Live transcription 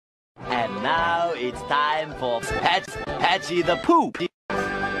Now it's time for Patchy the Poop.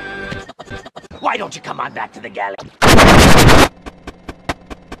 Why don't you come on back to the galley?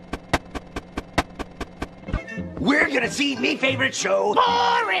 We're gonna see me favorite show.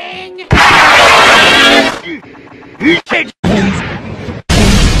 Boring!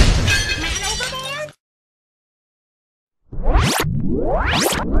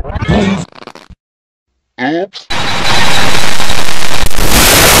 Oops.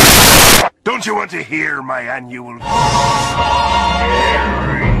 Don't you want to hear my annual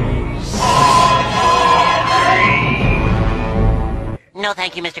No,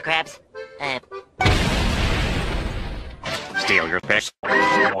 thank you, Mr. Krabs. Steal your fish. You're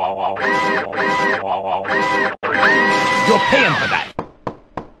paying for that.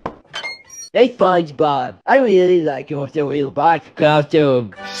 Hey, Spongebob, I really like your robot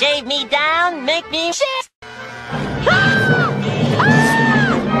costume. Shave me down, make me shit!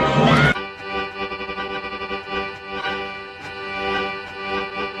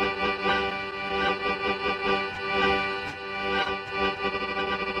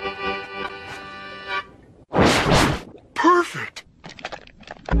 Perfect.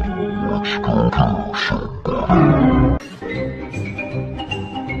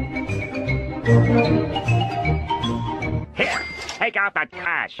 Here, take out that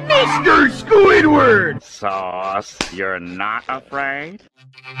cash. Mr. Squidward! Sauce, you're not afraid?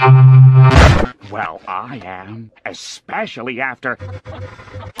 Well, I am. Especially after...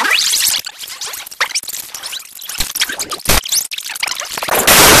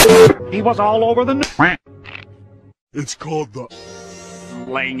 He was all over the... It's called the...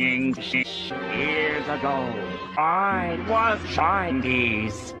 Slinging shit. Years ago, I was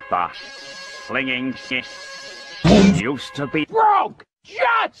Chinese. The slinging shit used to be broke,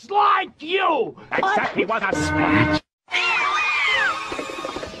 just like you. Except he was a sprat.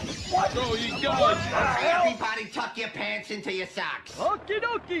 Everybody tuck your pants into your socks. Okie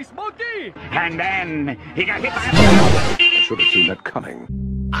dokie, Smokey. And then he got hit by a... Should have seen that coming.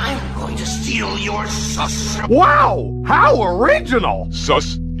 I'm going to steal your sus. Wow! How original!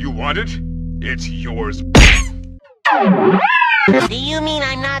 Sus, you want it? It's yours. Do you mean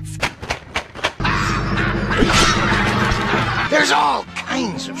I'm not... There's all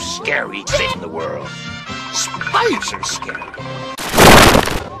kinds of scary things in the world. Spiders are scary.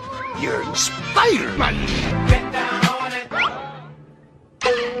 You're Spider-Man. Get down on it.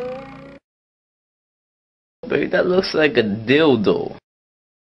 Baby, that looks like a dildo.